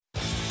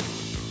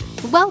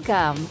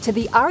Welcome to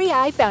the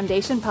REI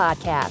Foundation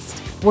Podcast,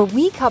 where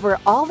we cover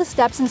all the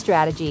steps and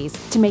strategies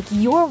to make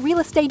your real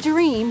estate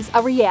dreams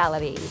a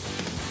reality.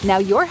 Now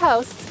your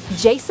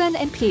hosts, Jason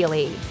and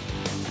Peely.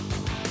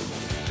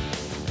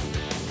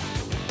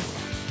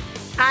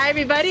 Hi,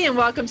 everybody, and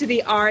welcome to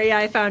the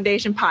REI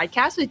Foundation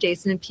Podcast with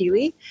Jason and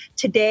Peely.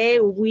 Today,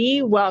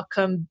 we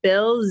welcome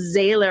Bill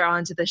Zahller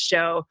onto the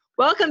show.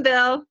 Welcome,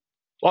 Bill.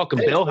 Welcome,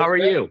 Bill. How are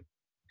you?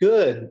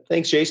 Good.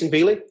 Thanks, Jason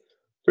Peely.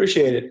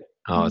 Appreciate it.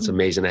 Oh, it's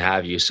amazing to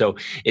have you. So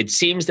it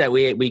seems that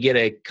we get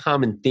a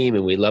common theme,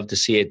 and we love to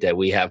see it, that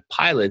we have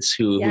pilots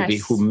who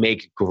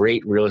make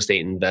great real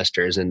estate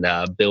investors. And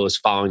Bill is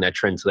following that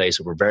trend today.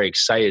 So we're very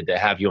excited to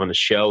have you on the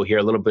show, hear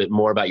a little bit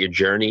more about your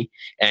journey.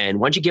 And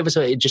why don't you give us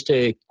just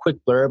a quick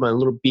blurb, a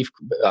little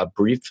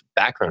brief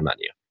background on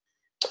you?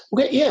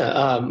 Okay,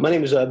 yeah. My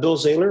name is Bill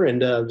Zahller,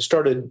 and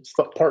started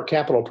Park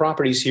Capital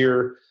Properties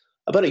here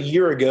about a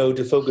year ago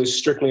to focus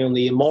strictly on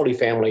the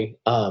multifamily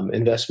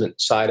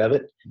investment side of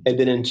it. I've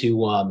been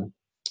into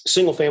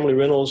single-family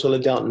rentals. I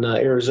lived out in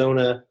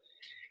Arizona.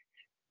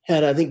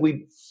 Had, I think,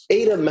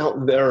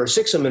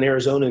 six of them in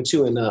Arizona and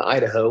two in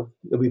Idaho.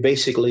 We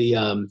basically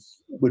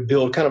would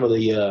build kind of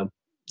the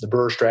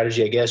BRRRR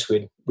strategy, I guess.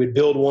 We'd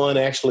build one,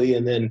 actually,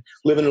 and then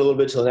live in it a little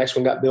bit till the next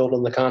one got built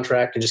on the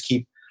contract, and just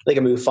keep, I think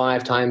I moved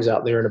 5 times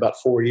out there in about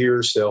 4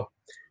 years. So,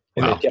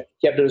 and wow. Then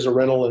kept it as a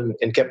rental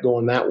and kept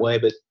going that way.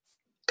 But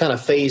kind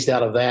of phased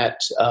out of that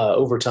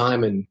over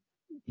time, and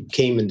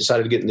came and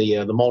decided to get in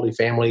the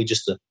multifamily.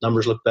 Just the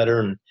numbers look better,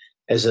 and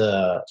as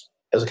a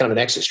kind of an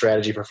exit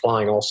strategy for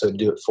flying, also to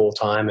do it full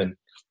time and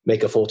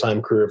make a full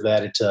time career of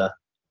that. It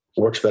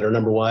works better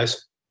number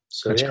wise.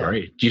 So that's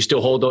great. Do you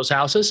still hold those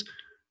houses?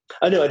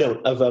 No, I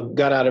don't. I've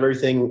got out of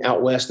everything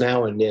out west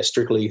now, and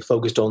strictly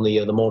focused on the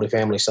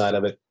multifamily side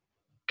of it.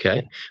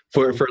 Okay.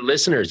 For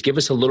listeners, give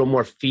us a little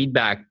more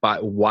feedback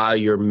while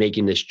you're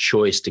making this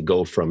choice to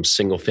go from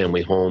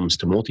single-family homes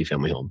to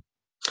multifamily home.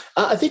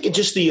 I think it's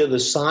just the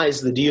size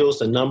of the deals,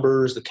 the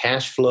numbers, the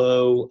cash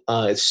flow.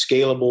 It's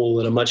scalable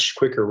at a much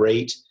quicker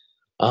rate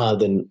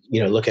than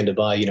looking to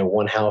buy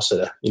one house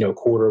at a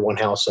quarter, one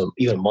house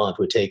even a month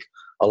would take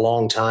a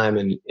long time,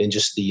 and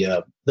just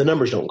the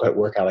numbers don't quite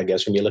work out. I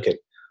guess when you look at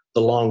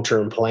the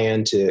long-term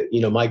plan to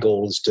my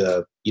goal is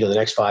to the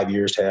next 5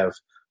 years to have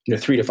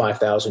 3,000 to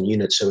 5,000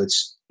 units. So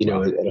it's, at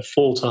a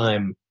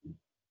full-time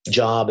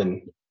job,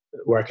 and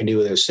where I can do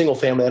with a single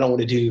family. I don't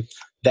want to do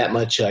that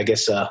much, I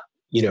guess,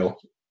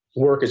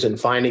 work as in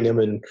finding them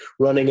and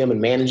running them and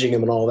managing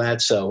them and all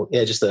that. So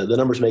yeah, just the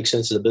numbers make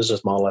sense as a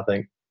business model, I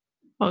think.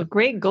 Well,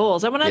 great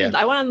goals. I want to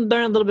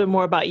learn a little bit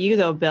more about you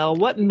though, Bill.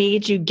 What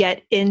made you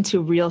get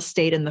into real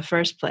estate in the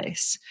first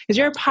place? Because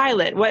you're a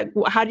pilot.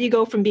 How do you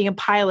go from being a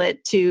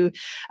pilot to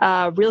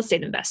a real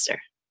estate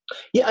investor?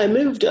 Yeah, I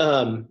moved,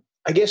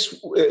 I guess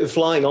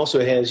flying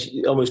also has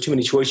almost too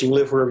many choices. You can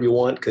live wherever you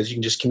want because you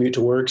can just commute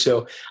to work.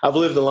 So I've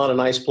lived in a lot of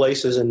nice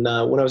places. And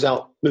when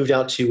I moved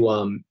out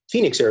to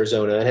Phoenix,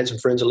 Arizona, I had some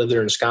friends that lived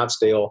there in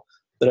Scottsdale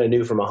that I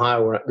knew from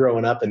Ohio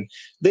growing up. And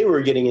they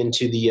were getting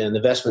into the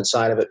investment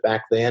side of it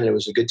back then. It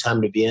was a good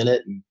time to be in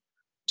it. And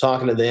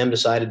talking to them,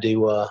 decided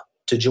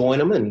to join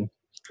them. And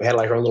we had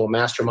like our own little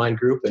mastermind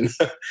group. And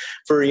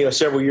for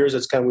several years,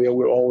 that's kind of we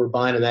all were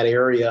buying in that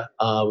area.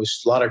 It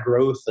was a lot of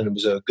growth, and it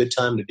was a good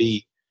time to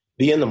be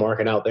in the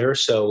market out there.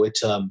 So it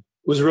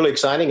was really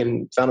exciting,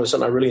 and found it was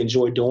something I really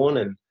enjoyed doing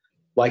and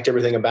liked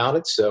everything about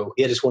it. So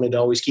yeah, just wanted to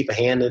always keep a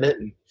hand in it.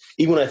 And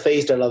even when I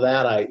phased out of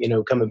that, I,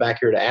 coming back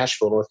here to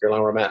Asheville, North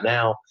Carolina, where I'm at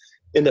now,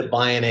 ended up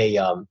buying a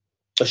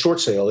short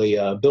sale.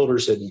 The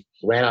builders had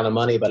ran out of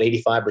money about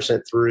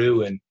 85%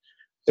 through, and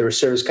there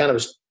was kind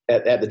of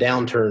at the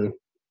downturn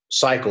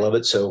cycle of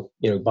it. So,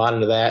 bought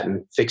into that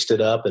and fixed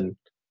it up and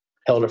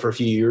held it for a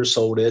few years,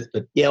 sold it.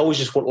 But yeah, I always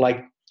just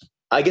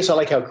I guess I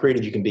like how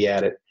creative you can be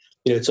at it.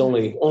 It's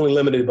only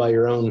limited by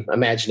your own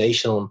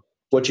imagination on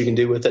what you can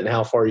do with it and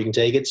how far you can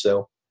take it.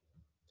 So,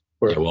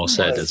 well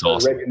said. That's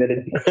awesome.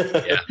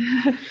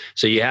 Yeah.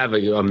 So you have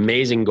an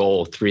amazing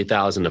goal,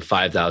 3,000 to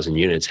 5,000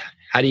 units.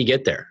 How do you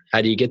get there?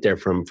 How do you get there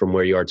from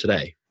where you are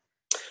today?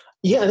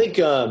 Yeah, I think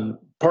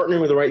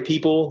partnering with the right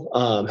people,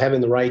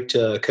 having the right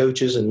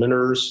coaches and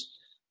mentors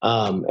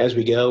as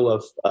we go.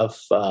 Of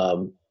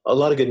a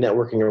lot of good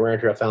networking around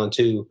here. I found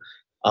too.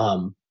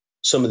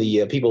 Some of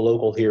the people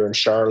local here in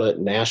Charlotte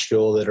and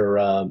Nashville that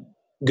are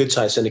good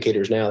size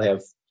syndicators now. They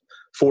have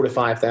 4,000 to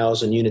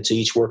 5,000 units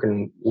each.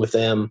 Working with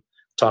them,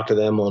 talk to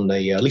them on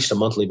at least a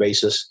monthly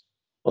basis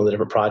on the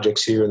different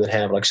projects here, and then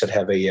have, like I said,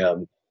 have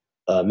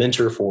a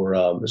mentor for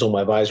is on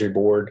my advisory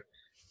board,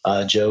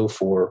 Joe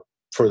for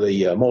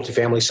the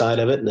multifamily side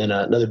of it, and then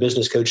another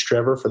business coach,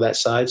 Trevor, for that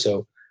side.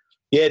 So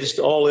yeah, just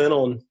all in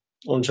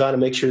on trying to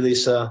make sure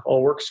this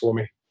all works for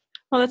me.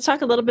 Well, let's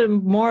talk a little bit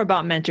more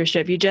about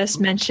mentorship. You just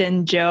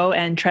mentioned Joe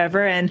and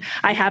Trevor, and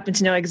I happen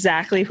to know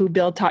exactly who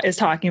Bill is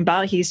talking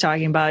about. He's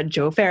talking about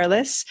Joe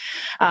Fairless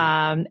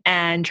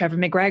and Trevor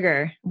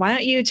McGregor. Why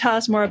don't you tell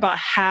us more about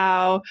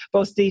how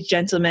both these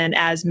gentlemen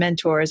as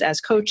mentors, as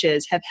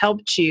coaches, have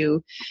helped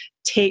you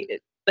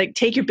like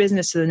take your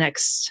business to the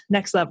next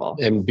level.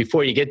 And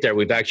before you get there,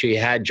 we've actually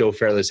had Joe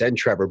Fairless and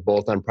Trevor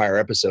both on prior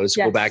episodes.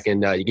 Yes. Go back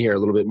and you can hear a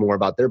little bit more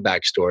about their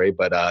backstory,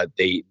 but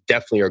they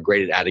definitely are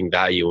great at adding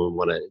value and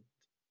want to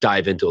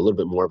dive into a little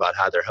bit more about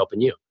how they're helping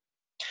you.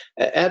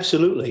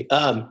 Absolutely.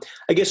 I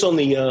guess on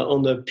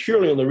the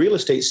purely on the real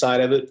estate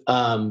side of it,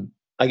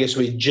 I guess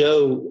with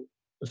Joe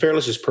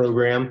Fairless's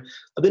program,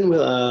 I've been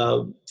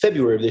with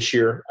February of this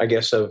year, I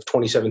guess of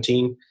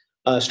 2017.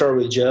 Started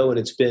with Joe, and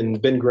it's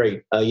been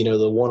great.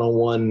 The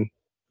one-on-one,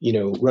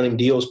 running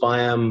deals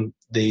by him,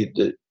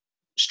 the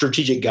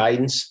strategic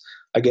guidance,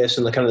 I guess,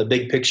 and the kind of the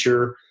big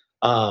picture.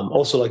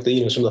 Also, like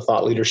some of the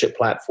thought leadership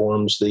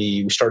platforms.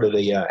 We started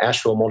the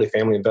Asheville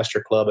Multifamily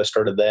Investor Club. I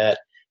started that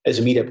as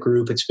a meetup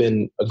group. It's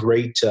been a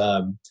great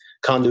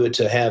conduit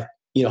to have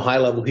high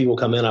level people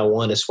come in. I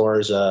want as far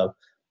as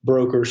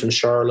brokers from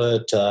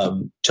Charlotte,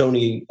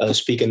 Tony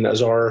speaking,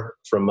 Zahller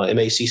from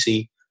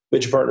MACC.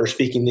 Venture Partner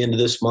speaking the end of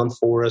this month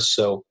for us.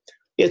 So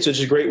it's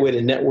just a great way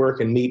to network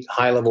and meet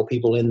high level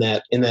people in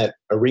that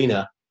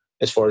arena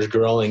as far as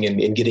growing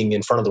and getting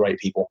in front of the right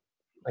people.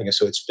 I guess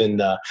so. It's been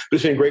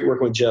great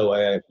working with Joe.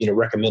 I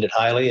recommend it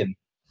highly, and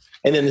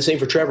then the same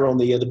for Trevor on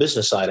the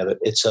business side of it.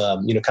 It's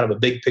kind of a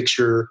big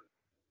picture.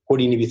 What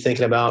do you need to be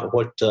thinking about?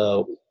 Where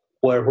do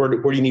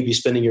you need to be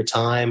spending your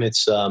time?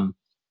 It's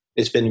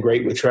been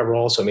great with Trevor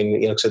also. I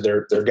mean, so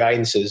their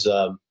guidance is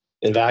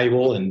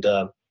invaluable, and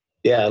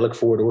I look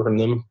forward to working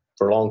with them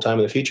for a long time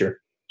in the future.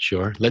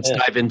 Sure. Let's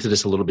dive into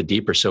this a little bit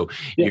deeper. So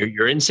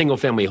you're in single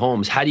family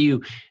homes. How do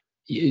you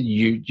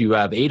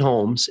have 8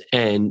 homes,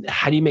 and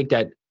how do you make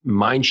that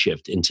mind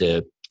shift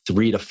into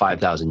 3,000 to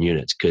 5,000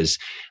 units? Because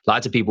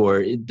lots of people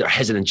they're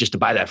hesitant just to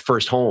buy that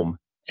first home,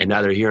 and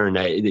now they're hearing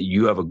that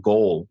you have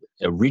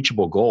a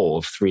reachable goal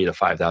of 3,000 to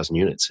 5,000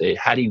 units.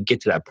 How do you get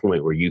to that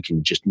point where you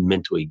can just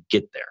mentally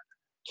get there?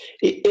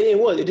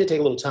 It did take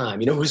a little time.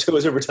 It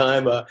was over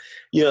time. I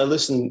read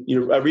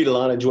a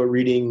lot, I enjoy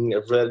reading.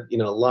 I've read,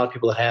 a lot of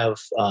people that have,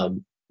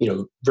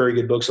 very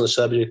good books on the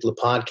subject, the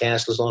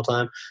podcast listen all the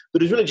time.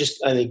 But it's really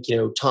just, I think,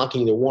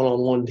 talking to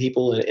one-on-one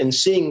people and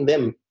seeing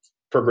them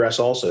progress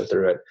also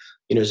through it.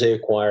 As they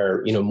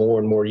acquire, more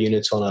and more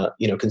units on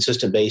a,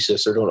 consistent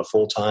basis. They're doing it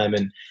full time.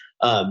 And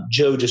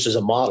Joe, just as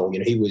a model,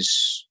 he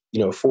was,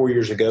 4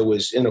 years ago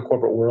was in the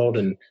corporate world,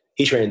 and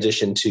he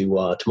transitioned to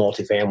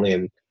multifamily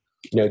and,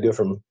 go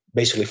from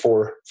basically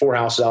four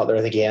houses out there,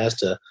 I think he has,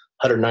 to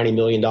 $190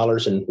 million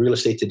in real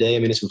estate today. I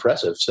mean, it's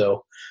impressive.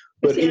 So,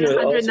 but is it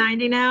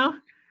 190 now?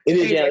 It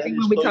is. I think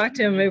when we talked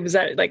to him, it was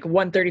at like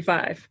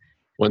 135.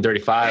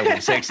 135,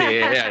 160.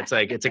 Yeah, it's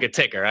like a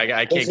ticker.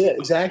 I can't.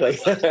 Exactly.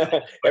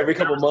 Every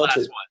couple of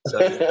months.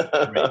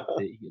 So,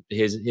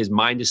 his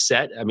mind is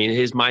set. I mean,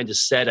 his mind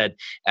is set at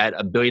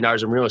 $1 billion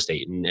in real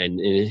estate, and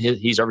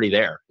he's already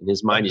there. And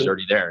his mind is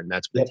already there, and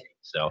that's what it takes.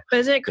 So, but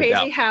isn't it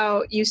crazy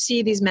how you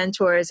see these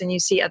mentors and you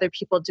see other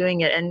people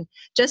doing it, and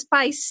just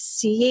by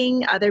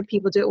seeing other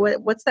people do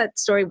it, what's that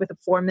story with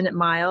a 4-minute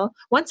mile?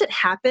 Once it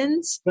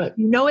happens, right,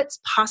 it's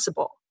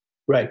possible.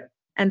 Right.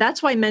 And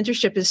that's why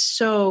mentorship is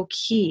so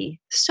key.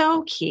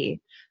 So key.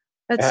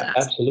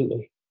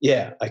 Absolutely.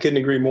 Yeah, I couldn't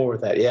agree more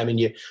with that. Yeah, I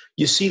mean,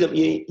 you see them,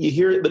 you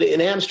hear it, but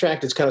in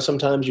abstract, it's kind of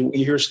sometimes you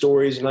hear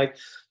stories and like,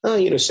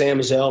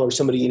 Sam Zell or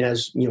somebody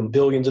has,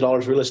 billions of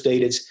dollars real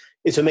estate.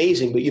 It's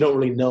amazing, but you don't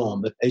really know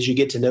them. But as you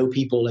get to know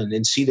people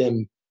and see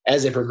them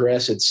as they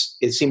progress,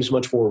 it seems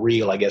much more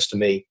real, I guess, to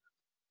me,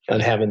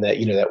 and having that,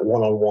 that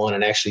one-on-one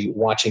and actually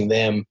watching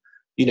them,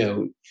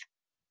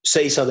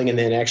 say something and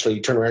then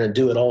actually turn around and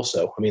do it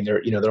also. I mean,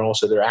 they're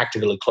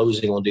actively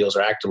closing on deals,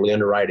 they're actively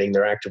underwriting,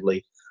 they're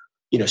actively,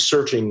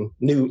 searching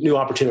new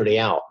opportunity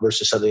out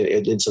versus something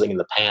in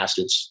the past.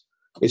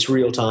 It's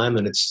real time,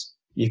 and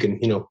you can,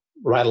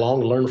 ride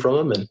along and learn from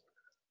them, and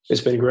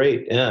it's been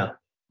great. Yeah.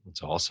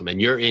 That's awesome.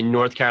 And you're in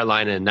North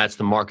Carolina, and that's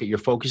the market you're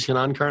focusing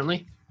on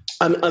currently?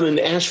 I'm in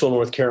Asheville,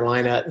 North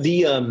Carolina.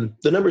 The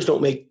numbers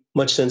don't make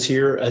much sense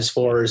here as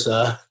far as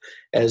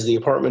the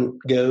apartment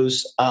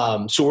goes.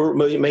 So we're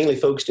mainly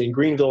focused in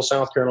Greenville,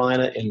 South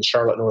Carolina, and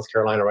Charlotte, North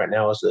Carolina right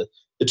now is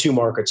the 2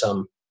 markets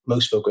I'm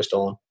most focused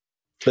on.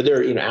 But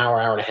they're hour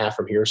and a half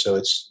from here, so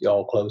it's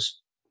all close.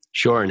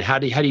 Sure. And how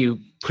do you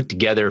put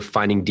together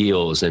finding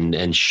deals and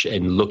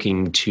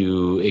looking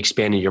to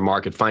expand in your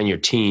market, find your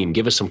team?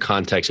 Give us some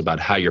context about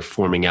how you're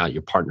forming out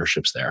your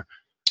partnerships there.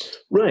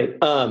 Right.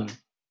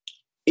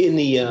 In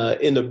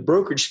the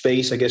brokerage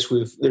space, I guess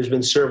there's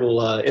been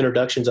several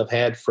introductions I've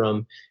had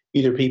from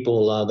either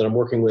people that I'm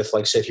working with,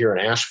 like I said, here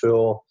in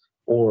Asheville,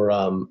 or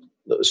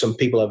some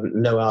people I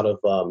know out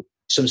of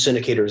some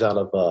syndicators out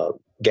of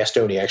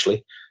Gastonia,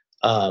 actually,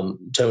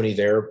 Tony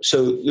there.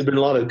 So there's been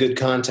a lot of good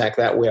contact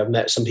that way. I've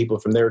met some people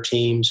from their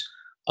teams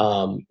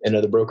and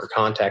other broker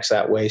contacts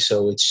that way.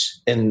 So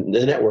it's in the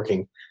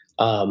networking.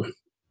 I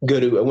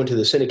went to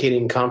the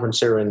syndicating conference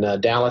there in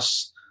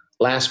Dallas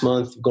last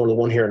month, going to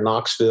one here in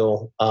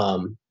Knoxville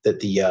that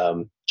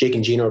the Jake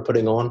and Gino are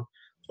putting on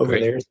over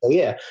there. So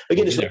yeah,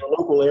 again, it's like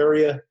a local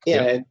area.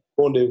 Yeah. And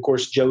going to, of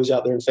course, Joe's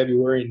out there in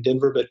February in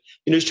Denver, but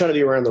just trying to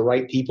be around the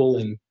right people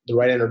and the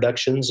right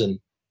introductions. And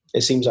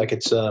it seems like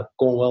it's going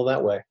well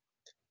that way.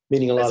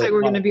 meaning a lot of. Like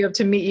we're going to be able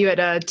to meet you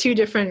at 2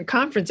 different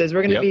conferences.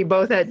 We're going to be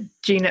both at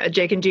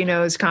Jake and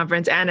Gino's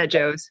conference and at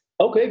Joe's.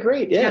 Okay,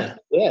 great. Yeah.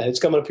 It's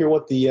coming up here.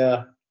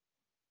 The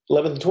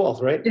 11th and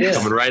 12th, right? Yeah.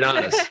 Coming right on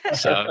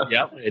us. So,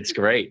 it's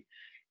great.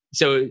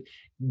 So,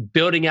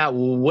 building out,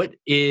 what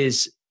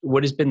has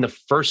been the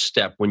first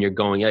step when you're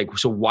going? Like,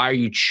 so why are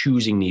you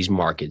choosing these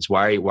markets?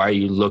 Why are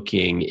you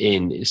looking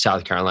in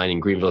South Carolina, in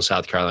Greenville,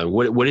 South Carolina?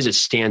 What is it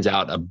stands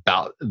out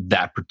about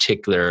that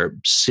particular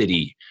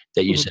city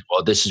that you said,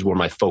 well, this is where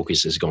my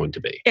focus is going to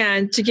be?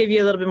 And to give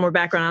you a little bit more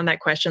background on that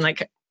question,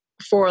 like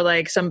for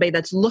like somebody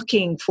that's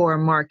looking for a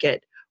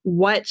market,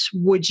 what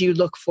would you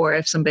look for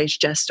if somebody's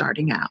just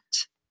starting out?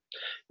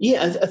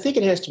 Yeah, I think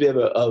it has to be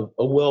a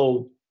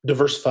well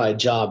diversified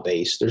job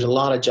base. There's a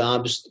lot of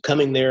jobs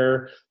coming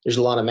there. There's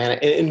a lot of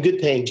and good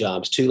paying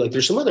jobs too. Like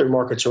there's some other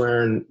markets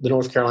around the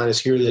North Carolinas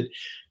here that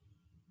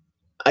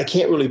I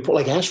can't really put,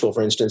 like Asheville,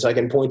 for instance. I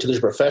can point to this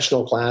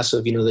professional class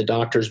of, the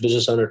doctors,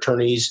 business owner,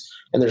 attorneys,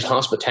 and there's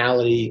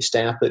hospitality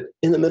staff. But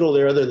in the middle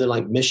there, other than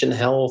like mission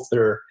health,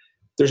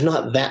 there's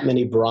not that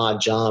many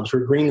broad jobs. For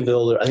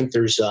Greenville, I think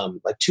there's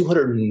like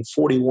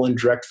 241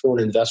 direct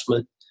foreign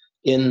investment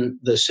in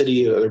the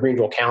city of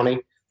Greenville County.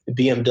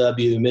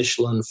 BMW,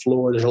 Michelin,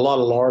 Fluor. There's a lot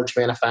of large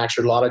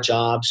manufacturers, a lot of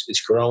jobs. It's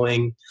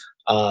growing.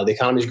 The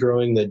economy is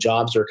growing. The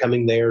jobs are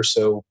coming there.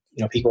 So,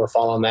 people are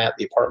following that.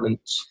 The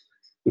apartments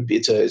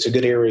it's a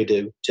good area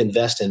to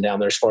invest in down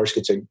there as far as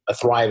it's a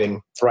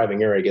thriving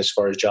area, I guess, as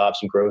far as jobs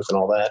and growth and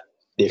all that,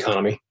 the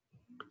economy.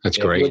 That's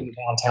great.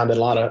 Downtown, been a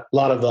lot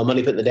of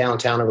money put in the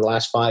downtown over the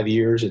last 5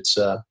 years. It's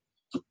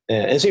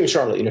and same with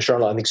Charlotte.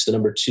 Charlotte, I think, is the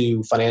number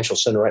 2 financial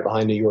center right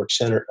behind New York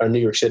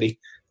City,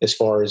 as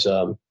far as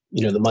the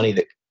money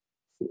that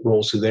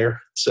rolls through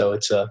there. So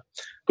it's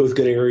both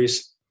good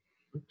areas.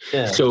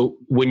 Yeah. So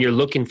when you're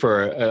looking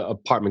for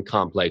apartment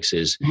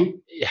complexes,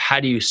 how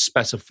do you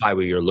specify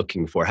what you're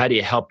looking for? How do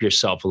you help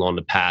yourself along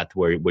the path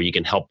where you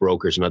can help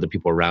brokers and other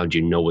people around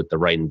you know what the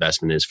right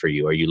investment is for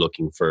you? Are you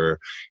looking for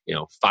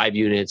 5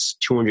 units,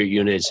 200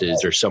 units?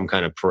 Is there some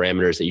kind of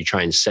parameters that you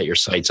try and set your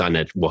sights on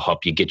that will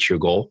help you get your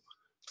goal?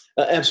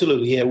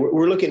 Absolutely. Yeah.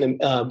 We're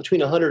looking at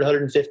between 100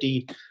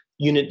 150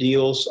 unit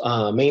deals,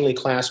 mainly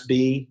Class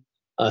B.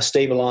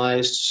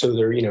 Stabilized, so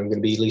they're going to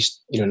be at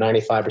least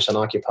 95%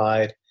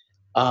 occupied.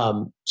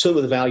 So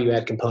with a value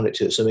add component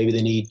to it. So maybe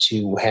they need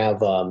to have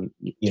from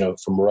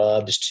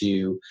RUBS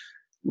to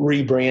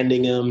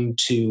rebranding them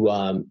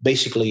to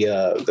basically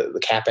the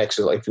capex.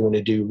 Like if you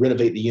want to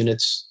renovate the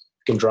units,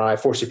 you can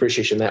drive forced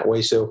depreciation that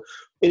way. So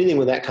anything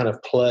with that kind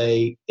of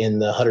play in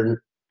the 100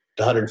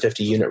 to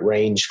 150 unit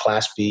range,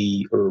 Class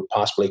B or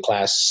possibly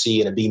Class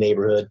C in a B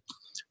neighborhood,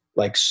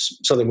 like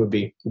something would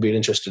be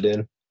interested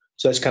in.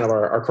 So that's kind of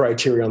our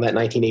criteria on that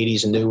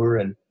 1980s and newer.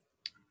 And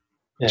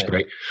that's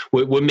great.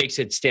 What makes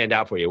it stand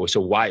out for you?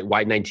 So why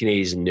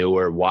 1980s and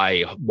newer?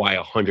 Why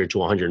 100 to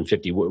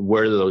 150?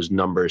 Where do those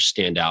numbers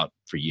stand out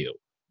for you?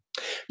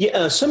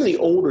 Yeah, some of the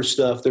older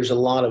stuff, there's a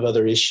lot of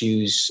other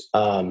issues.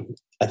 I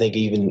think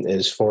even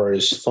as far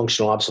as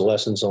functional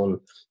obsolescence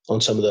on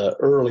some of the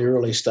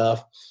early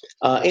stuff,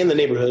 and the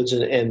neighborhoods,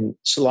 and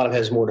so a lot of it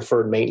has more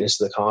deferred maintenance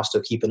to the cost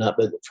of keeping up.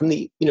 But from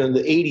the the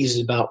 80s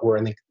is about where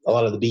I think a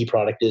lot of the B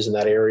product is in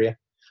that area.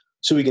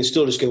 So we can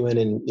still just go in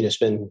and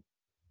spend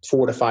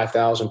 $4,000 to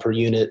 $5,000 per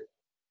unit,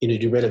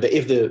 to renovate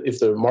if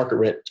the market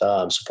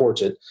rent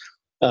supports it.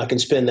 Can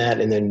spend that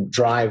and then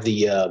drive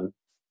the.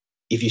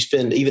 If you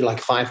spend even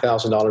like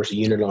 $5,000 a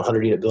unit on a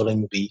 100 unit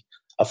building, would be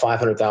a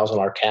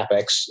 $500,000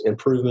 capex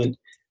improvement.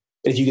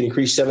 And if you can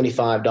increase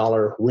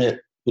 $75 rent,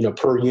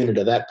 per unit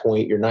at that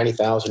point, you're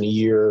 $90,000 a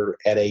year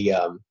at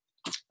a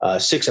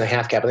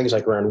 6.5 cap. I think it's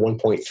like around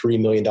 $1.3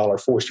 million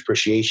forced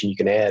depreciation. You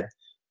can add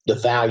the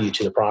value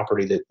to the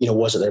property that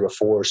wasn't there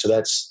before. So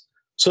that's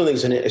some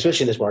things,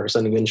 especially in this market,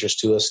 something of interest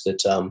to us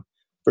that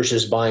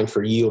versus buying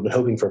for yield and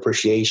hoping for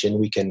appreciation,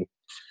 we can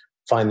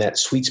find that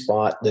sweet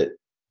spot that.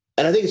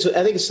 And I think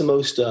it's the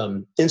most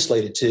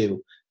insulated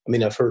too. I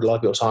mean, I've heard a lot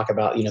of people talk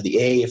about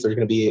if there's going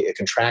to be a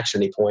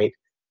contraction at any point,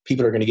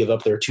 people are going to give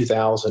up their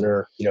 $2,000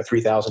 or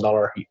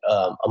 $3,000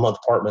 a month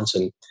apartments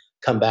and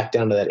come back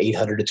down to that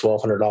 $800 to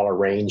 $1,200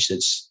 range.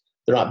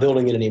 They're not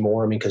building it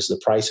anymore. I mean, because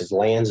the price of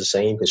land's the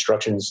same,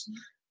 construction's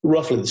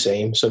roughly the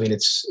same. So I mean,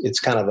 it's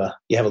kind of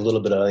you have a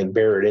little bit of, I think,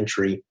 barrier to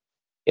entry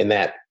in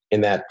that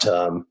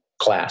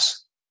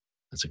class.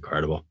 That's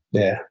incredible.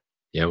 Yeah.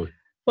 Yeah.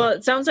 Well,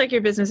 it sounds like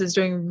your business is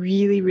doing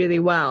really, really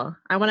well.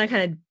 I want to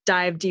kind of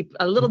dive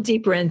a little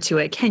deeper into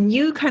it. Can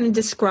you kind of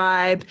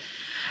describe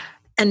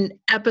an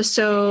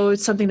episode,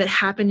 something that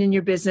happened in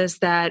your business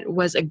that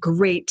was a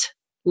great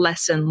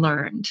lesson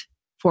learned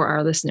for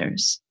our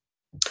listeners?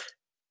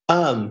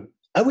 I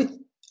would,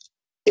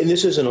 and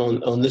this isn't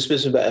on this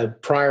business,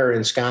 but prior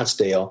in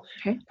Scottsdale.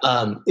 Okay.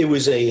 It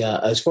was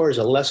as far as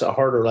a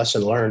harder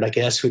lesson learned, I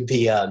guess, would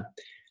be I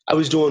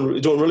was doing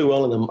really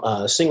well in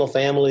the single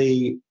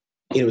family.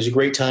 It was a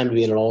great time to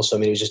be in it also. I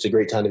mean, it was just a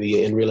great time to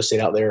be in real estate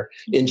out there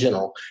in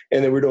general.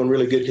 And then we're doing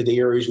really good because the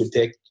areas we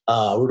picked,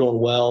 we're doing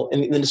well.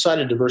 And then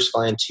decided to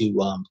diversify into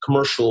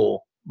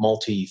commercial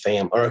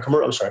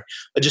multifamily,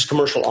 just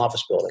commercial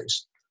office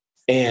buildings.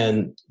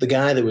 And the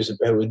guy who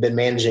had been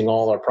managing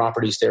all our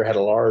properties there had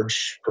a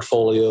large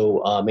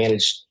portfolio,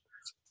 managed,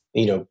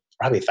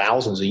 probably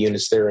thousands of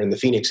units there in the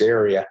Phoenix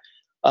area.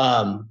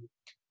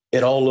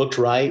 It all looked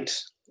right.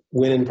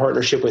 Went in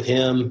partnership with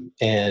him,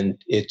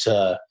 and it,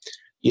 a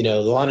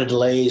lot of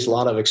delays, a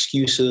lot of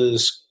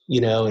excuses,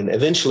 and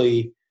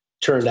eventually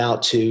turned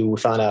out we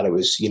found out it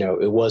was,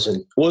 it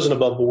wasn't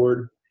above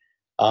board.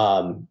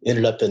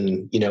 Ended up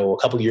in, a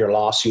couple-year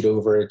lawsuit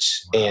over it.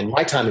 Wow. And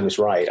my timing was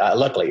right.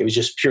 Luckily, it was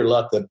just pure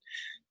luck that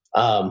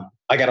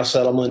I got a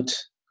settlement.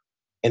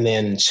 And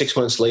then 6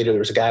 months later, there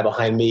was a guy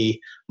behind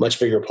me, much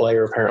bigger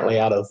player, apparently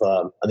out of,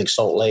 I think,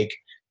 Salt Lake,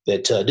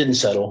 that didn't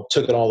settle,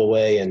 took it all the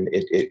way, and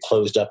it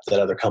closed up that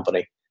other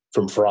company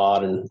from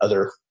fraud and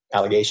other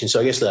allegations. So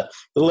I guess the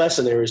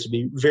lesson there is to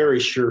be very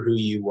sure who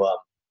you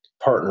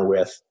partner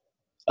with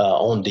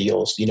on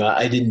deals.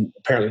 I didn't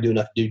apparently do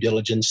enough due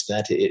diligence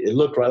that it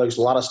looked right. There was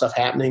a lot of stuff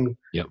happening,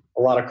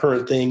 a lot of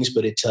current things,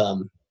 but it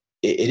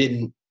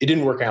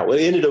didn't work out. Well,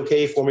 it ended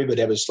okay for me, but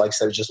it was, like I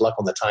said, it was just luck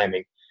on the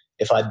timing.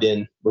 If I'd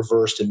been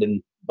reversed and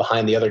been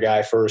behind the other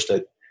guy first,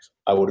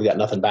 I would have got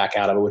nothing back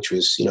out of it, which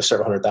was,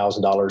 several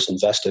 $100,000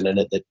 invested in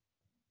it. That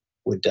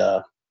would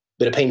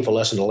been a painful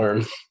lesson to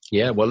learn.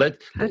 Yeah, well, I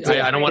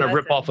don't want to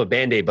rip off a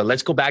Band-Aid, but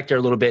let's go back there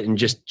a little bit and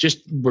just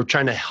we're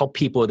trying to help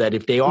people that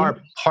if they are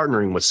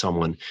partnering with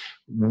someone,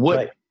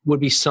 what would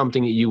be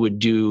something that you would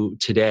do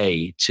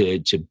today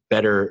to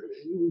better,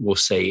 we'll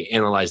say,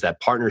 analyze that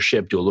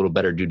partnership, do a little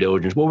better due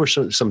diligence? What were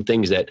some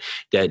things that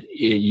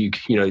you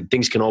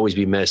things can always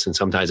be missed, and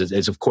sometimes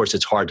it's of course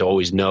it's hard to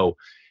always know,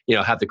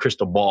 have the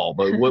crystal ball,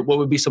 but what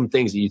would be some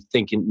things that you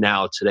think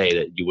now today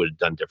that you would have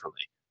done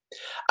differently?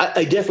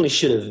 I definitely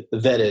should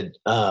have vetted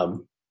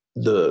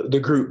the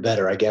group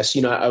better, I guess.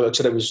 I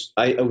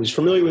was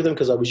familiar with them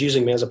because I was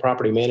using them as a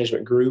property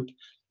management group.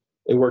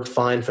 It worked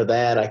fine for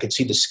that. I could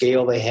see the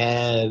scale they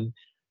had.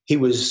 He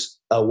was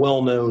a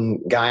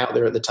well-known guy out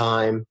there at the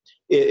time.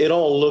 It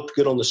all looked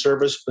good on the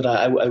surface, but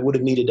I would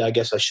have needed, I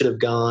guess I should have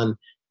gone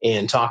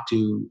and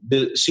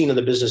seen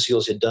other business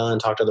deals he'd done,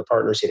 talked to other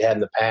partners he'd had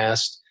in the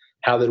past,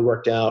 how they'd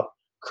worked out,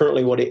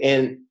 currently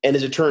and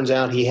as it turns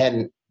out, he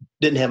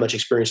didn't have much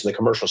experience in the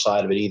commercial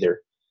side of it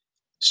either.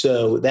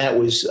 So that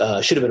was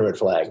should have been a red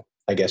flag,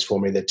 I guess, for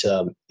me,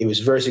 that he was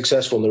very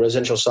successful in the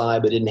residential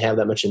side, but didn't have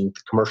that much in the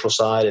commercial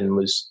side, and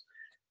was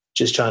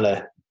just trying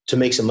to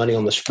make some money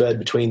on the spread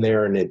between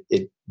there, and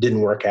it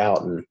didn't work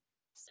out. And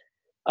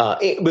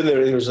but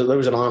there was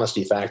an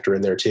honesty factor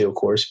in there too, of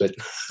course. But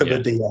from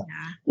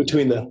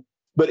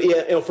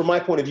my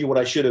point of view,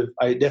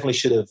 I definitely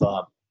should have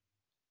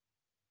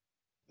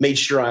made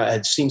sure I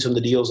had seen some of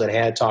the deals I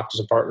had, talked to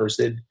some partners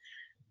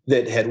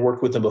that had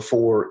worked with them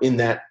before in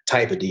that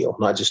type of deal,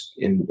 not just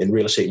in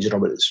real estate in general,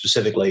 but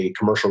specifically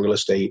commercial real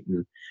estate.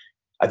 And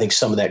I think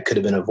some of that could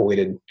have been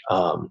avoided.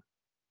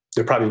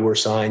 There probably were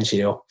signs,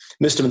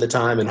 missed them at the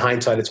time. In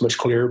hindsight, it's much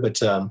clearer,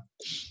 but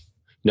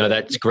no,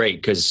 that's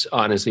great, because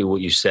honestly, what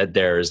you said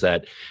there is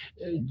that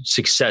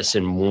success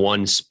in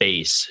one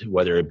space,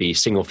 whether it be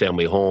single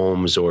family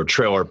homes or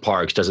trailer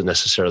parks, doesn't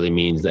necessarily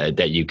mean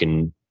that you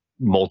can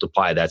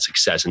multiply that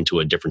success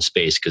into a different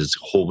space, because it's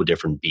a whole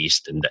different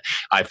beast. And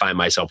I find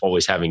myself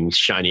always having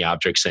shiny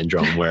object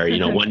syndrome where,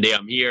 one day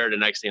I'm here, the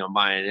next thing I'm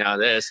buying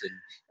this. And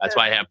that's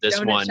why I have this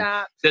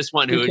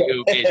one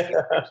who basically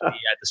puts me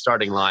at the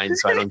starting line,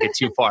 so I don't get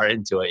too far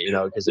into it,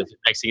 because if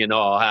next thing you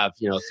know, I'll have,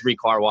 3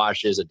 car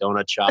washes, a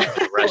donut shop,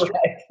 and a restaurant.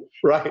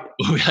 Right.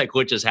 Like,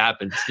 what just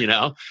happened,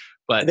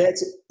 But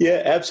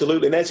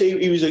absolutely. And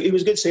he was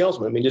a good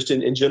salesman. I mean, just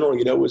in general,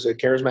 was a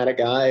charismatic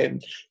guy,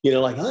 and,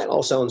 that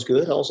all sounds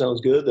good.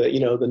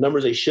 The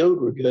numbers they showed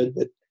were good,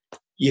 but,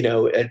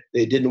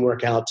 it didn't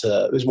work out.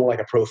 It was more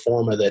like a pro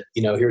forma that,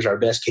 here's our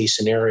best case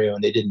scenario,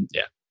 and it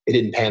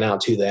didn't pan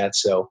out to that.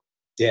 So,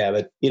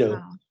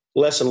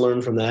 lesson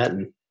learned from that.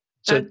 And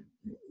so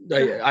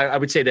I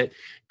would say that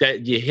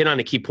you hit on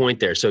a key point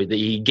there. So that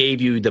he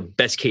gave you the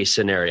best case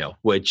scenario,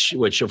 which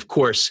of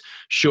course,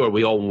 sure,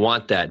 we all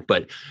want that,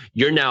 but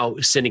you're now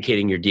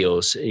syndicating your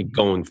deals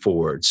going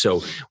forward.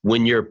 So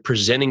when you're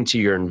presenting to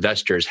your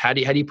investors, how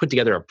do you put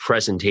together a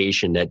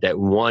presentation that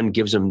one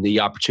gives them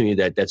the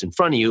opportunity that's in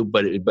front of you,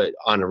 but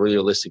on a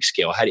realistic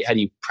scale? How do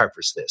you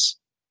preface this?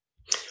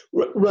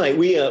 Right.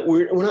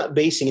 We're not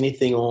basing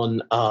anything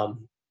on,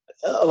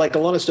 like a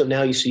lot of stuff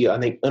now you see, I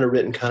think,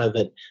 underwritten kind of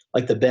at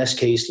like the best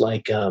case,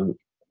 like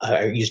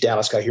I use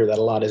Dallas. I hear that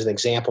a lot as an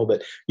example,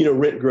 but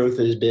rent growth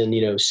has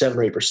been 7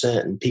 or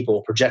 8%, and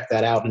people project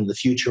that out into the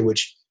future,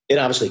 which it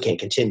obviously can't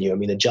continue. I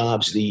mean, the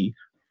jobs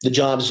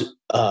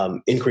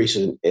increase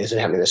isn't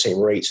happening at the same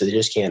rate, so they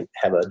just can't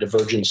have a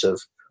divergence of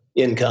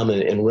income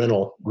and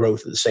rental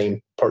growth at the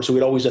same part. So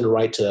we'd always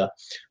underwrite to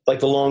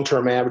like the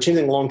long-term average,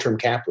 anything long-term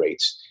cap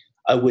rates.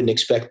 I wouldn't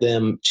expect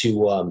them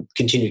to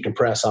continue to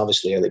compress.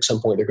 Obviously, at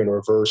some point they're going to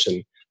reverse,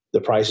 and the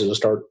prices will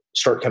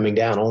start coming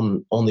down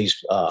on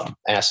these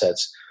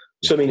assets.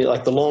 So I mean,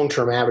 like the long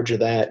term average of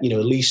that,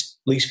 at least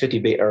 50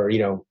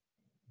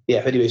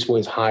 basis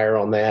points higher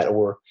on that,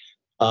 or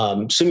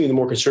some of the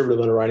more conservative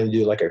underwriting to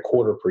do like a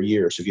quarter per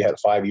year. So if you had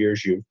 5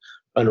 years, you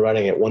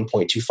underwriting at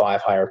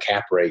 1.25 higher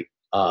cap rate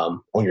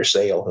on your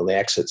sale on the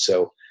exit.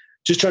 So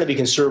just trying to be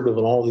conservative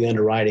on all the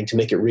underwriting to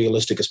make it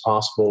realistic as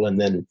possible.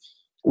 And then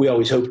we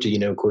always hope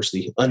to, of course,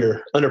 the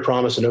under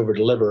promise and over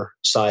deliver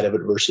side of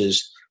it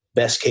versus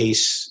best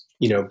case,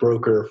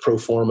 broker pro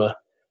forma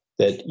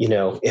that,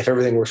 if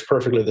everything works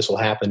perfectly, this will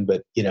happen,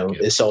 but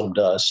it seldom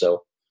does.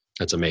 So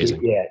that's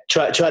amazing. Yeah.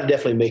 Try to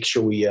definitely make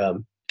sure we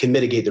can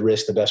mitigate the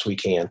risk the best we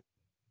can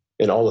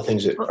and all the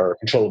things that are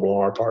controllable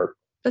on our part.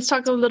 Let's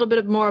talk a little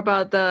bit more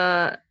about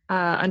the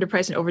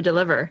underprice and over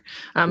deliver.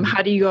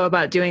 How do you go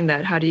about doing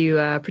that? How do you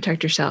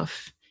protect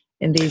yourself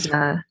in these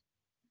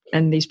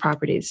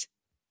properties?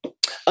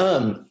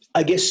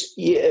 I guess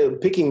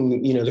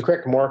picking the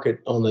correct market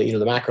on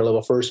the macro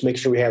level first. Make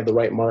sure we have the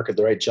right market,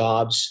 the right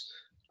jobs.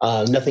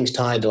 Nothing's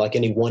tied to like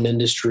any one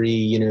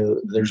industry.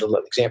 There's an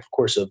example, of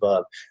course, of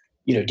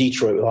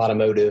Detroit with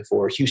automotive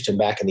or Houston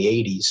back in the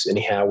 80s.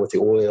 Anyhow, with the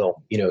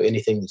oil,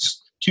 anything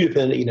that's too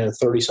dependent.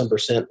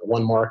 30%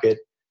 one market.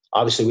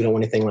 Obviously, we don't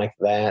want anything like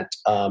that.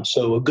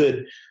 So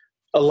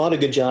a lot of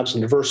good jobs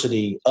and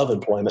diversity of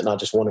employment, not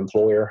just one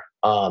employer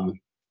on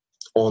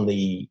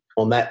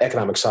that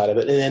economic side of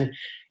it.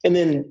 And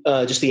then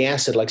just the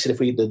asset, like I said, if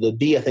the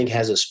B, I think,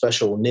 has a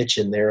special niche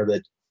in there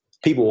that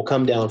people will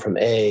come down from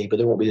A, but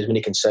there won't be as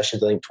many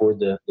concessions, I think, toward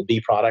the B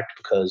product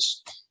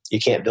because you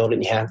can't build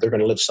it and they're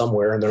going to live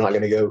somewhere and they're not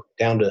going to go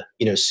down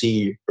to,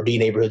 C or D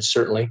neighborhoods,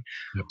 certainly.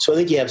 Yep. So I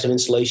think you have some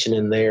insulation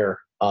in there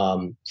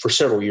for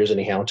several years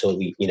anyhow, until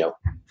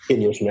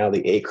 10 years from now,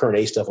 the current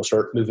A stuff will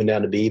start moving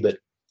down to B. But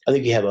I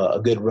think you have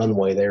a good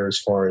runway there as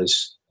far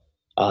as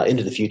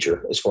into the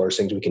future, as far as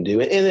things we can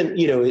do. And then,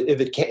 if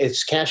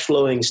it's cash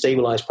flowing,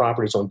 stabilized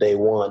properties on day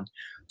one,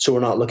 so we're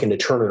not looking to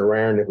turn it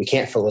around. If we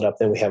can't fill it up,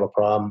 then we have a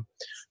problem.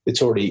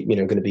 It's already,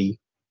 going to be,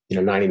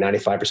 90,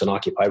 95%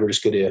 occupied. We're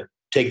just going to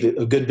take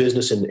a good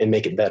business and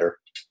make it better.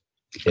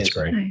 That's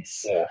great.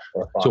 Nice. Yeah.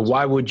 So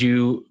why would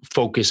you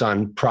focus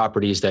on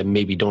properties that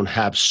maybe don't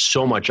have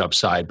so much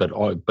upside, but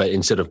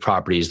instead of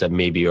properties that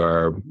maybe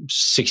are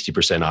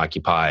 60%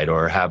 occupied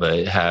or have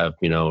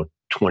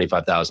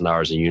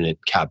 $25,000 a unit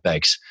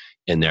capex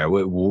in there?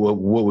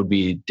 What would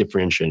be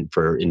differentiating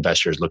for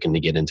investors looking to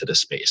get into this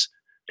space?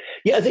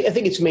 Yeah, I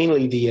think it's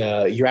mainly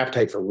the your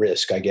appetite for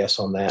risk, I guess,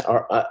 on that.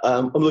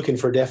 I'm looking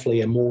for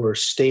definitely a more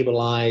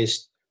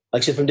stabilized,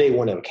 like I said, from day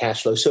one, have a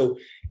cash flow. So,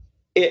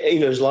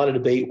 there's a lot of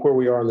debate where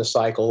we are in the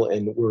cycle,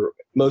 and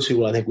most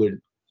people, I think,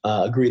 would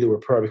agree that we're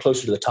probably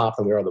closer to the top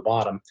than we are the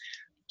bottom.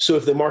 So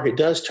if the market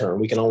does turn,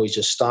 we can always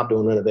just stop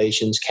doing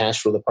renovations,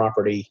 cash flow the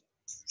property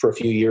for a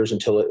few years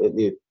until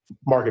the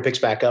market picks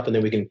back up, and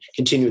then we can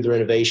continue with the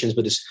renovations.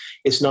 But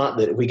it's not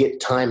that if we get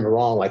timed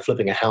wrong, like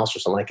flipping a house or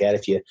something like that,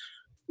 if you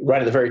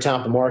right at the very top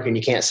of the market and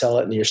you can't sell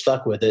it and you're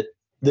stuck with it,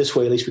 this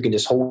way at least we can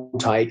just hold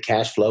tight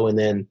cash flow, and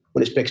then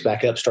when it picks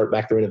back up, start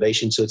back the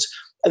renovation. So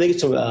I think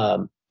it's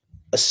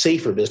a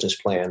safer business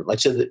plan. Like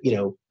I said,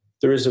 that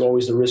there is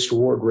always the risk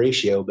reward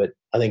ratio, but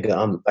I think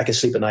I can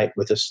sleep at night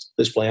with this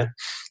plan.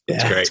 Yeah.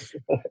 That's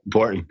great.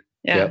 Important.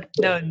 Yeah, yep.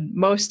 No,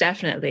 most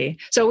definitely.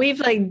 So we've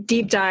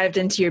deep dived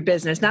into your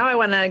business. Now I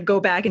want to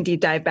go back and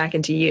deep dive back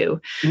into you.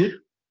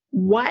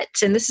 Mm-hmm.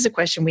 And this is a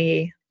question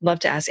we love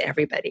to ask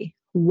everybody.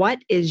 What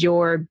is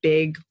your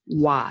big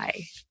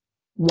why?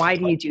 Why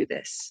do you do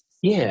this?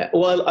 Yeah,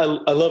 well,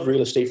 I love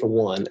real estate for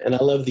one, and I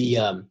love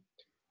the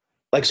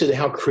like I said,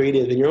 how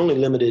creative, and you're only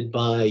limited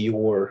by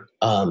your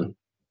how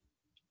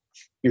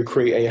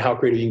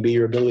creative you can be,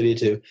 your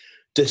ability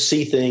to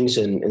see things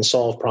and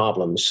solve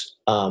problems.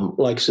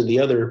 Like I said, the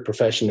other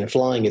profession in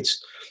flying,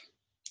 it's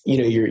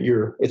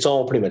it's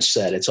all pretty much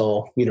set. It's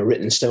all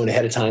written in stone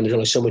ahead of time. There's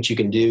only so much you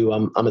can do.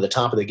 I'm at the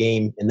top of the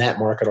game in that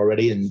market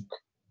already,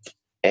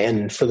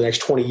 and for the next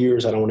 20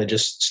 years, I don't want to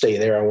just stay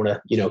there. I want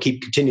to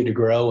continue to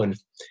grow and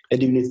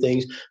do new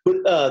things. But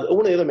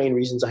one of the other main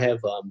reasons, I have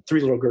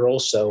 3 little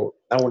girls, so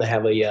I want to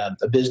have a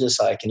business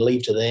I can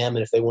leave to them,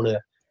 and if they want to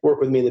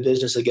work with me in the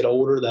business, they get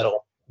older,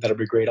 that'll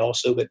be great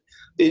also. But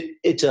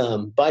it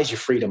buys you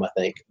freedom, I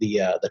think,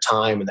 the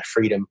time and the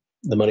freedom.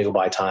 The money will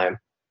buy time,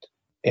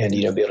 and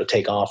be able to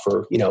take off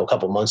for a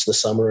couple of months in the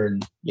summer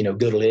and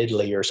go to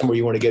Italy or somewhere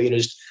you want to go.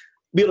 Just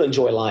be able to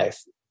enjoy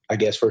life, I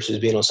guess, versus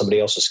being on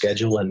somebody else's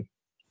schedule and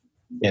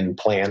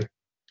plan.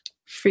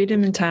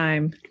 Freedom and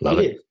time. Love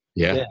it.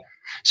 Yeah.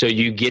 So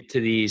you get to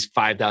these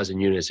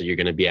 5,000 units that you're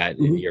going to be at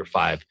in year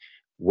 5.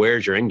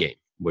 Where's your end game?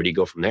 Where do you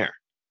go from there?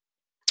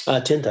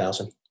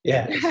 10,000.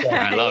 Yeah.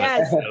 I love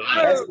it.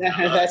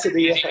 That's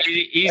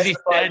easy.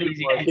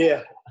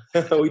 Yeah.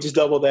 We just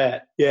double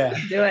that. Yeah.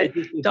 Do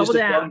it. Double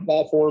down.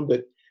 Platform,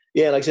 but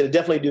yeah, like I said, it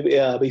definitely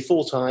do be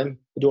full time.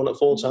 Doing it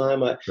full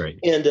time. Right.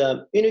 And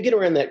get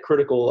around that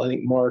critical, I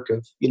think, mark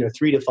of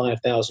 3,000 to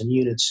 5,000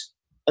 units.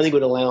 I think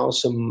would allow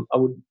I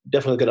would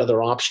definitely look at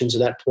other options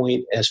at that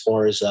point, as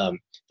far as if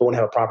I want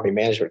to have a property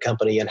management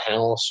company in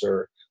house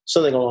or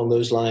something along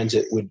those lines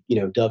that would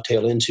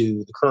dovetail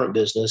into the current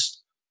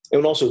business. It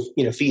would also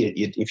feed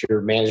it. If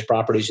you're managed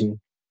properties and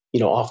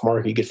off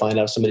market, you could find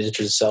out if somebody's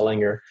interested in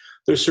selling, or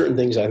there's certain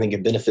things I think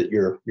that benefit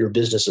your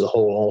business as a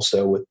whole,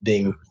 also with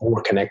being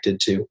more connected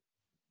to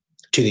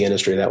to the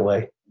industry that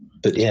way.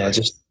 But yeah,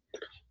 it's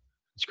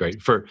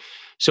great.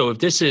 So if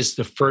this is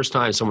the first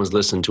time someone's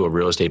listened to a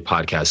real estate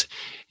podcast,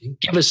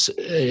 give us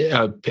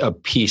a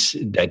piece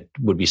that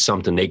would be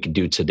something they could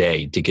do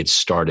today to get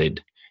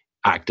started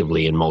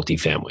actively in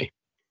multifamily.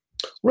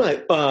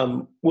 Right.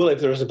 Well,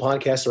 if there's a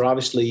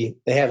podcast,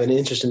 they have an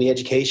interest in the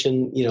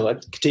education,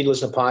 continue to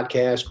listen to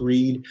podcasts,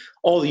 read,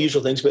 all the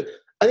usual things. But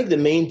I think the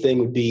main thing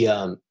would be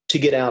to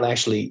get out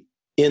actually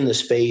in the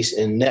space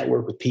and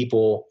network with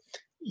people.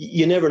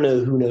 You never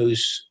know who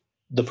knows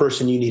the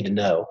person you need to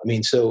know. I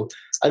mean, so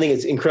I think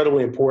it's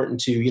incredibly important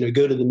to,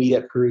 go to the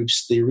meetup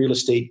groups, the real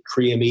estate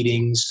CREA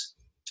meetings,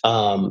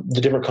 the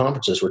different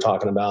conferences we're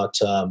talking about.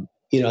 I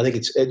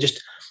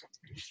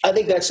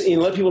think that's,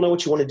 let people know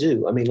what you want to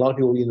do. I mean, a lot of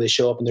people, they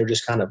show up and they're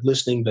just kind of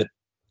listening, but,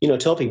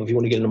 tell people if you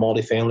want to get into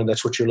multifamily,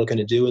 that's what you're looking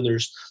to do. And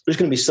there's going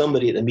to be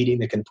somebody at the meeting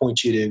that can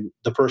point you to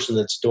the person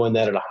that's doing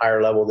that at a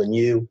higher level than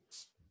you.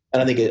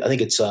 And I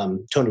think it's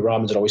Tony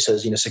Robbins that always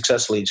says,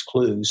 success leaves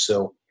clues.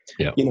 So,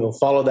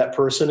 follow that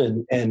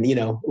person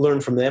and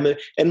learn from them.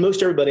 And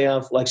most everybody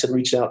I've, like I said,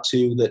 reached out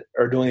to that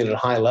are doing it at a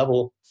high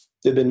level,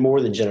 they've been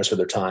more than generous with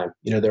their time.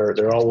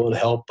 They're all willing to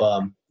help.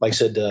 Like I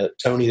said,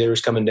 Tony there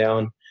is coming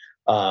down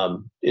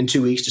in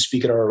 2 weeks to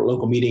speak at our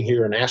local meeting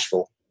here in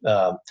Nashville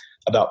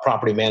about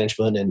property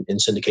management and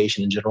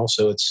syndication in general.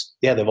 So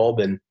they've all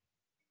been,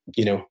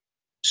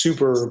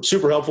 super,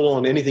 super helpful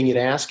on anything you'd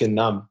ask. And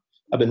I've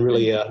been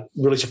really,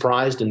 really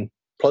surprised and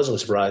pleasantly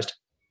surprised.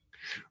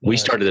 We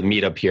started the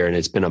meetup here and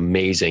it's been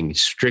amazing,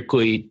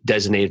 strictly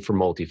designated for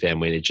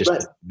multifamily. And it's just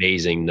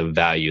amazing the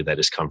value that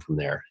has come from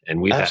there. And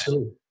we've had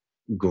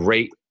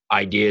great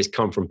ideas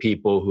come from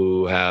people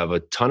who have a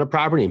ton of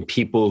property and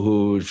people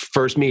who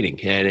first meeting.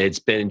 And it's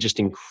been just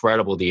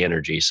incredible, the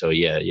energy. So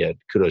yeah,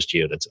 kudos to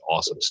you. That's an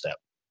awesome step.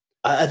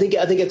 I think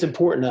it's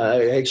important.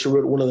 I actually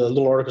wrote one of the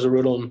little articles I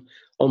wrote on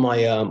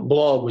my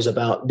blog was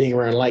about being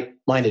around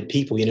like-minded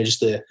people, just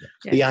the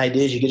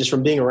ideas you get just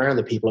from being around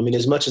the people. I mean,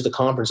 as much as the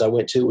conference I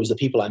went to, it was the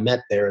people I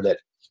met there that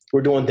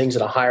were doing things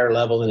at a higher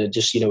level. And it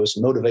just, was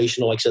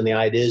motivational, like I said, the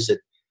ideas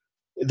that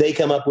they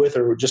come up with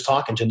or just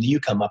talking to them that you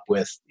come up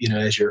with,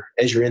 as you're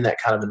in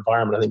that kind of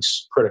environment, I think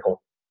is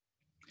critical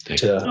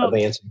to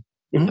advancing.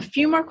 Mm-hmm. A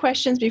few more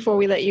questions before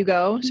we let you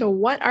go. So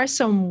what are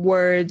some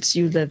words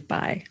you live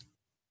by?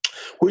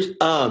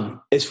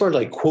 As far as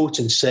like quotes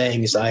and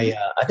sayings, I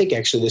think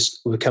actually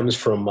this comes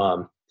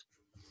from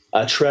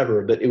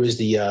Trevor, but it was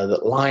the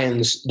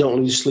lions don't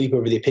lose sleep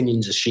over the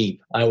opinions of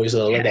sheep. I always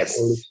let that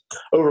quote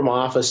over my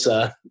office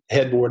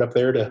headboard up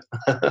there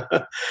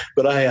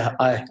but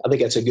I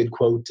think that's a good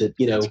quote to,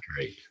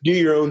 do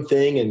your own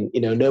thing and,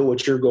 know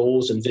what your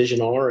goals and vision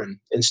are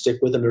and stick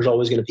with them. There's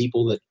always going to be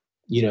people that,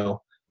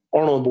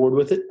 aren't on board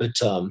with it, but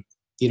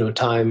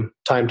time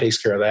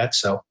takes care of that.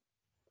 So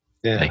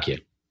yeah.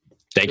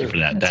 Thank you for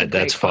that.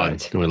 That's fun.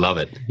 We love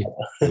it.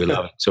 We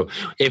love it. So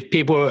if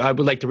people, I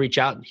would like to reach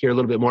out and hear a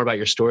little bit more about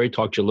your story,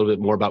 talk to you a little bit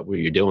more about what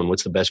you're doing.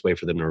 What's the best way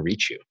for them to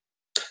reach you?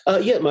 My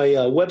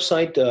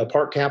website,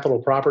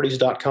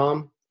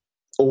 parkcapitalproperties.com,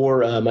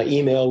 or my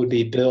email would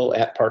be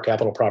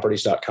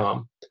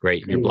bill@parkcapitalproperties.com.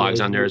 Great. Your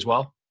blog's on there as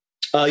well?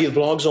 You have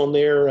blogs on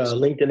there,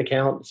 LinkedIn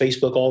account,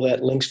 Facebook, all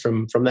that links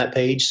from that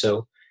page.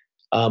 So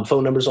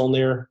phone numbers on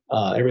there.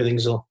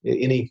 Everything's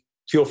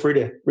feel free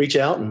to reach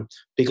out and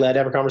be glad to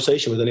have a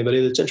conversation with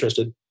anybody that's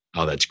interested.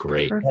 Oh, that's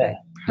great. Perfect.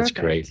 That's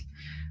great.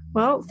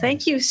 Well,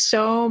 thank you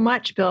so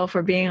much, Bill,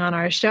 for being on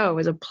our show. It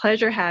was a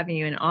pleasure having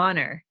you, an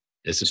honor.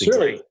 This has been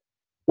great.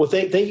 Well,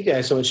 thank you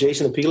guys so much,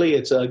 Jason and Peely.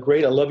 It's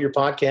great. I love your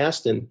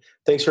podcast, and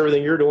thanks for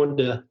everything you're doing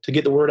to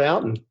get the word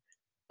out, and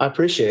I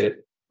appreciate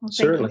it. Well,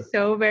 thank you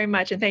so very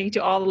much, and thank you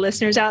to all the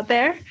listeners out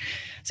there.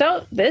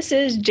 So this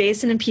is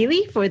Jason and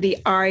Peely for the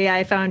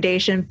REI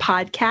Foundation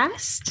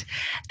podcast.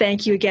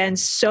 Thank you again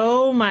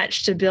so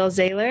much to Bill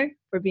Zahller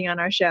for being on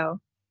our show.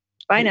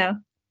 Bye now.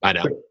 Bye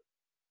now.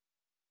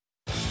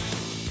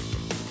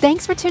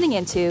 Thanks for tuning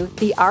into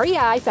the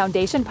REI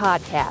Foundation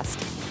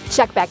podcast.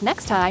 Check back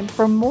next time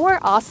for more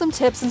awesome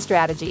tips and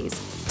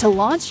strategies to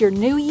launch your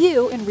new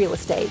you in real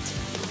estate.